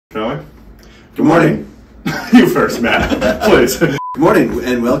Shall we? Good morning. You first, Matt, please. Good morning,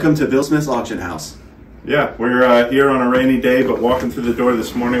 and welcome to Bill Smith's Auction House. Yeah, we're here on a rainy day, but walking through the door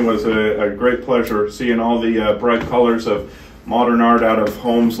this morning was a great pleasure, seeing all the bright colors of modern art out of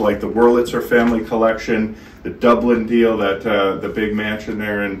homes like the Wurlitzer family collection, the Dublin deal, that the big mansion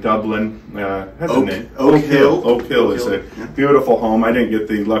there in Dublin. Has a name. Oak Hill. Oak Hill is a beautiful home. I didn't get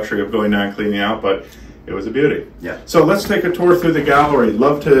the luxury of going down and cleaning out, but it was a beauty. Yeah. So let's take a tour through the gallery.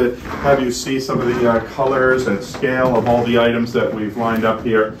 Love to have you see some of the colors and scale of all the items that we've lined up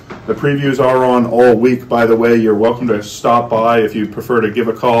here. The previews are on all week, by the way. You're welcome to stop by if you prefer to give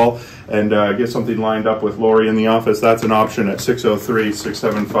a call and get something lined up with Lori in the office. That's an option at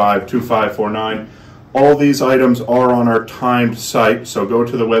 603-675-2549. All these items are on our timed site, so go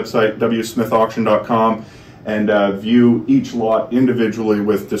to the website, wsmithauction.com, and view each lot individually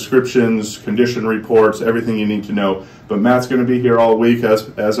with descriptions, condition reports, everything you need to know. But Matt's going to be here all week,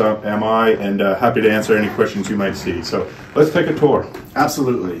 as am I, and happy to answer any questions you might see. So let's take a tour.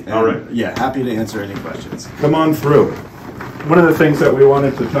 Absolutely. All right. Yeah, happy to answer any questions. Come on through. One of the things that we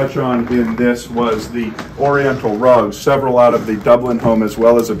wanted to touch on in this was the Oriental rugs, several out of the Dublin home, as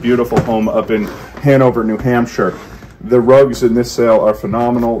well as a beautiful home up in Hanover, New Hampshire. The rugs in this sale are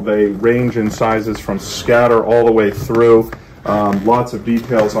phenomenal. They range in sizes from scatter all the way through. Lots of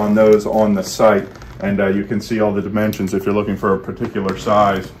details on those on the site, and you can see all the dimensions if you're looking for a particular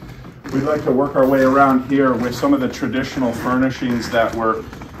size. We'd like to work our way around here with some of the traditional furnishings that were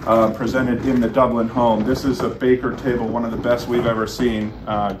presented in the Dublin home. This is a Baker table, one of the best we've ever seen.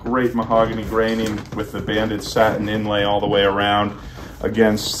 Great mahogany graining with the banded satin inlay all the way around.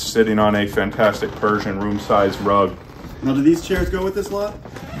 Again, sitting on a fantastic Persian room-size rug. Now, do these chairs go with this lot?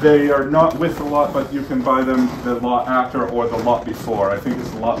 They are not with the lot, but you can buy them the lot after or the lot before. I think it's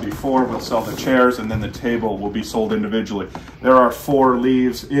the lot before. We'll sell the chairs, and then the table will be sold individually. There are 4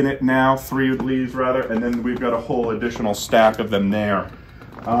 leaves in it now, 3 leaves rather, and then we've got a whole additional stack of them there.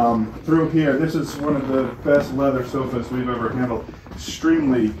 Through here, this is one of the best leather sofas we've ever handled.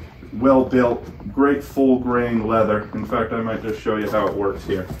 Extremely well built, great full grain leather. In fact, I might just show you how it works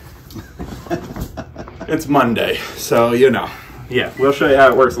here. It's Monday, so you know. Yeah, we'll show you how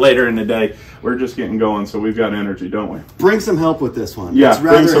it works later in the day. We're just getting going, so we've got energy, don't we? Bring some help with this one. Yeah, it's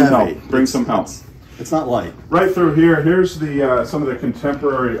rather bring some heavy. help. Bring some help. It's not light. Right through here, here's the some of the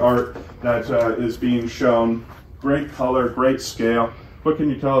contemporary art that is being shown. Great color, great scale. What can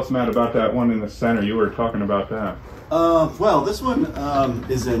you tell us, Matt, about that one in the center? You were talking about that. Well, this one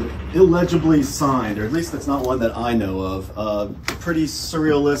is an illegibly signed, or at least it's not one that I know of. Pretty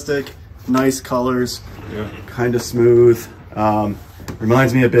surrealistic, nice colors, kind of smooth.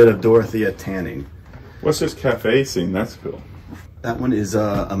 Reminds me a bit of Dorothea Tanning. What's this cafe scene? That's cool. That one is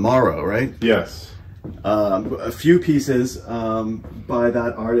Amaro, right? Yes. A few pieces by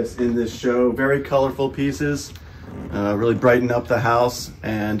that artist in this show. Very colorful pieces. Really brighten up the house,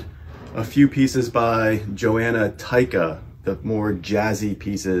 and a few pieces by Joanna Taika, the more jazzy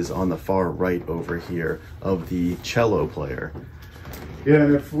pieces on the far right over here of the cello player. Yeah,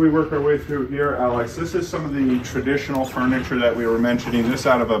 and if we work our way through here, Alex, this is some of the traditional furniture that we were mentioning. This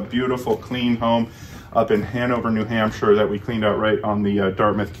out of a beautiful, clean home up in Hanover, New Hampshire that we cleaned out right on the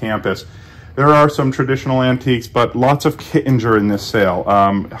Dartmouth campus. There are some traditional antiques, but lots of Kittinger in this sale.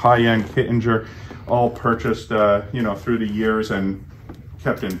 High-end Kittinger, all purchased, you know, through the years and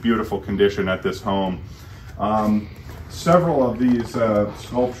kept in beautiful condition at this home. Several of these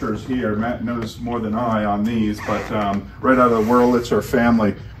sculptures here, Matt knows more than I on these, but right out of the Wurlitzer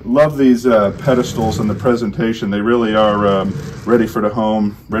family. Love these pedestals and the presentation. They really are ready for the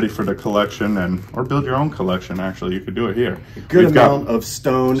home, ready for the collection, and or build your own collection, actually. You could do it here. Good amount of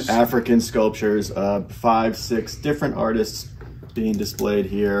stone African sculptures, 5, 6 different artists being displayed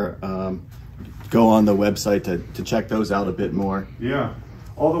here. Go on the website to check those out a bit more. Yeah.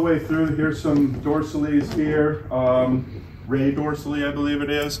 All the way through, here's some dorsalys here. Ray Dorsaly, I believe it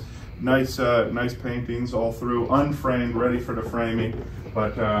is. Nice, nice paintings all through, unframed, ready for the framing,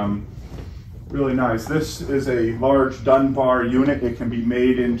 but really nice. This is a large Dunbar unit. It can be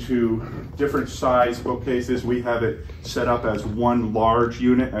made into different size bookcases. We have it set up as one large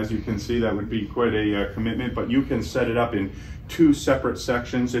unit. As you can see, that would be quite a commitment, but you can set it up in 2 separate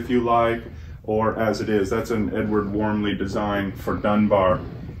sections if you like, or as it is. That's an Edward Wormley design for Dunbar,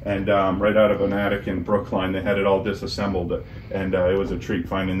 and right out of an attic in Brookline. They had it all disassembled, and it was a treat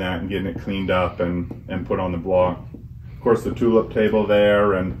finding that and getting it cleaned up and put on the block. Of course, the tulip table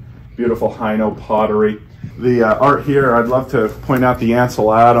there, and beautiful Hainaut pottery. The art here, I'd love to point out the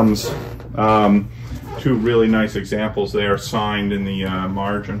Ansel Adams, 2 really nice examples there signed in the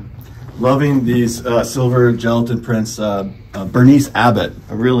margin. Loving these silver gelatin prints. Bernice Abbott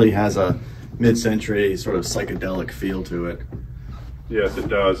really has a mid-century sort of psychedelic feel to it. Yes, it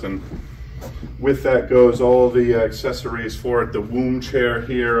does. And with that goes all the accessories for it. The womb chair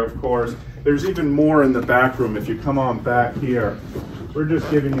here, of course. There's even more in the back room. If you come on back here, we're just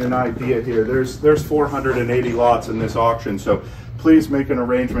giving you an idea here. There's 480 lots in this auction, so please make an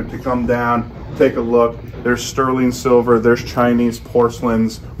arrangement to come down, take a look. There's sterling silver, there's Chinese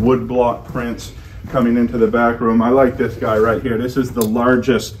porcelains, wood block prints coming into the back room. I like this guy right here. This is the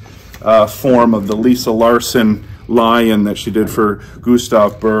largest form of the Lisa Larson lion that she did for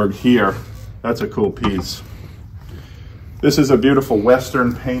Gustav Berg here. That's a cool piece. This is a beautiful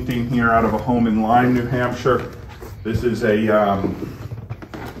Western painting here out of a home in Lyme, New Hampshire. This is a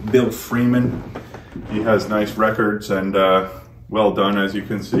Bill Freeman. He has nice records and well done, as you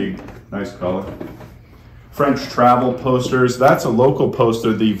can see. Nice color. French travel posters. That's a local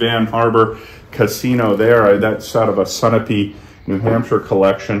poster, the Van Harbor Casino there. That's out of a Sunapee, New Hampshire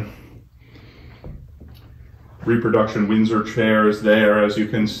collection. Reproduction Windsor chairs there, as you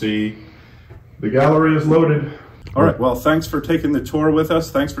can see. The gallery is loaded. All right, well, thanks for taking the tour with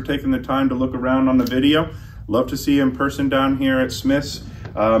us. Thanks for taking the time to look around on the video. Love to see you in person down here at Smith's.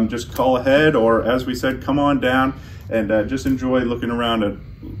 Just call ahead, or as we said, come on down and just enjoy looking around at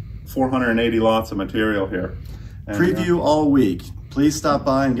 480 lots of material here. And, Preview all week. Please stop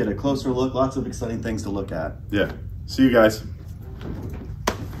by and get a closer look. Lots of exciting things to look at. Yeah. See you guys.